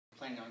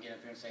planning on getting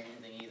up here and saying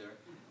anything either.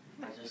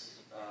 I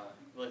just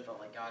really felt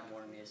like God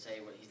wanted me to say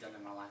what He's done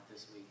in my life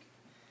this week.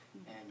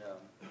 And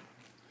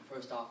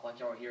first off, like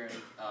y'all were hearing,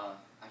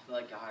 I feel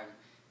like God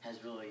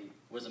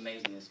was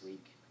amazing this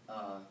week.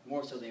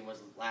 More so than He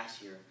was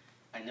last year.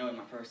 I know in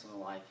my personal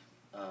life,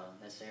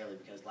 necessarily,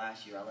 because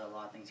last year I let a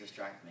lot of things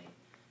distract me,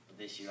 but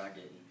this year I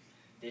didn't.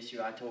 This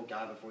year I told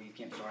God before youth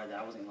camp started that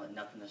I wasn't going to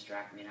let nothing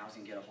distract me, and I was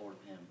going to get a hold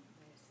of Him.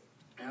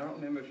 And I don't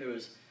remember if it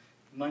was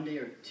Monday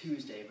or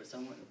Tuesday, but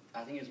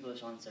I think it was Brother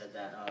Sean said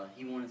that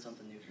he wanted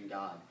something new from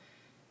God.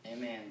 And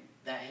man,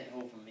 that hit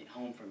home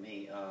for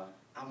me.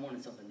 I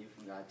wanted something new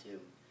from God too.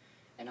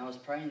 And I was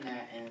praying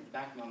that, and in the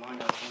back of my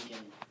mind I was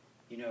thinking,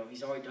 you know,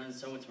 He's already done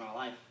so much in my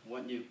life.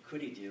 What new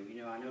could He do?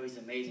 You know, I know He's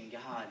an amazing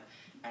God,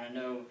 and I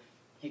know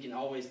He can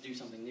always do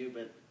something new,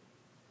 but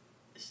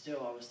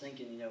still I was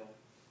thinking, you know,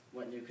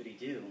 what new could He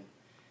do?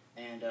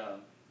 And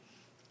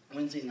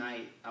Wednesday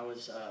night, I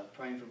was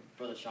praying for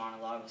Brother Sean.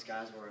 A lot of us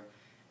guys were,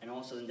 and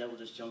also the devil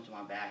just jumped on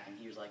my back, and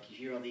he was like, you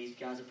hear all these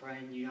guys are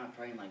praying? You're not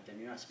praying like them.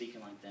 You're not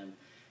speaking like them.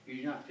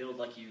 You're not filled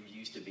like you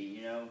used to be,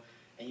 you know?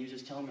 And he was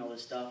just telling me all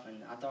this stuff,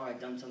 and I thought I'd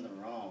done something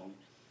wrong.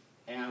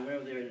 And I went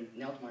over there and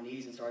knelt on my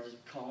knees and started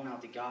just calling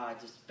out to God,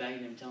 just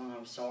begging Him, telling Him I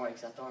was sorry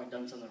because I thought I'd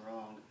done something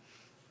wrong.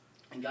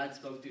 And God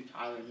spoke through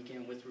Tyler, and he came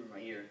and whispered in my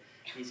ear.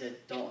 He said,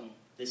 Dalton,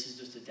 this is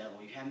just the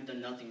devil. You haven't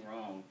done nothing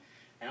wrong.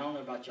 And I don't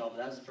know about y'all, but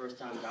that was the first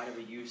time God ever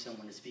used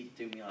someone to speak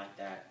through me like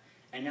that.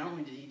 And not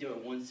only did He do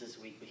it once this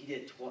week, but He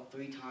did it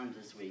 3 times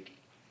this week.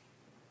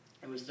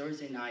 It was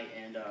Thursday night,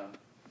 and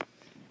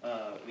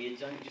we had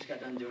just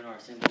got done doing our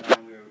assembly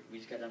line. We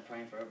just got done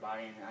praying for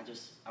everybody, and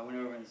I went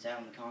over and sat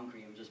on the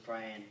concrete and was just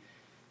praying.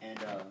 And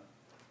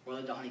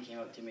Brother Donnie came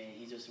up to me, and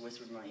he just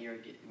whispered in my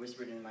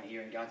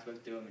ear, and God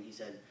spoke through him, and he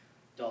said,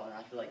 Dalton,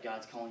 I feel like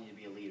God's calling you to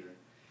be a leader.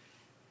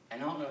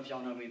 And I don't know if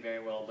y'all know me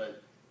very well,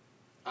 but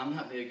I'm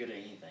not very good at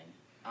anything.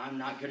 I'm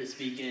not good at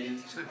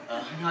speaking.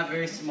 I'm not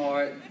very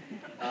smart.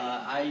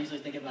 I usually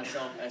think of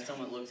myself as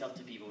someone that looks up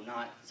to people,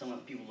 not someone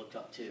that people look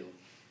up to.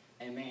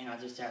 And man, I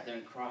just sat there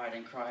and cried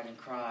and cried and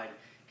cried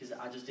because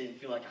I just didn't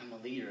feel like I'm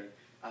a leader.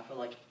 I felt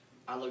like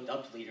I looked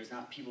up to leaders,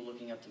 not people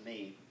looking up to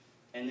me.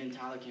 And then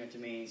Tyler came up to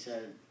me and he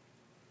said,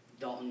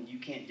 Dalton, you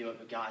can't do it,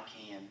 but God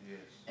can. Yes.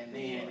 And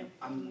man,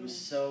 I was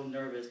so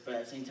nervous, but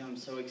at the same time, I'm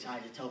so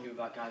excited to tell people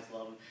about God's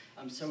love.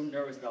 I'm so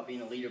nervous about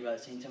being a leader, but at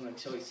the same time, I'm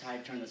so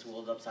excited to turn this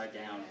world upside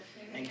down.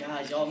 And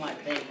guys, y'all might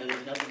think that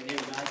there's nothing new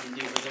God can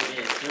do, but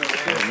there is. There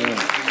are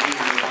things He can do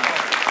in your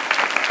life.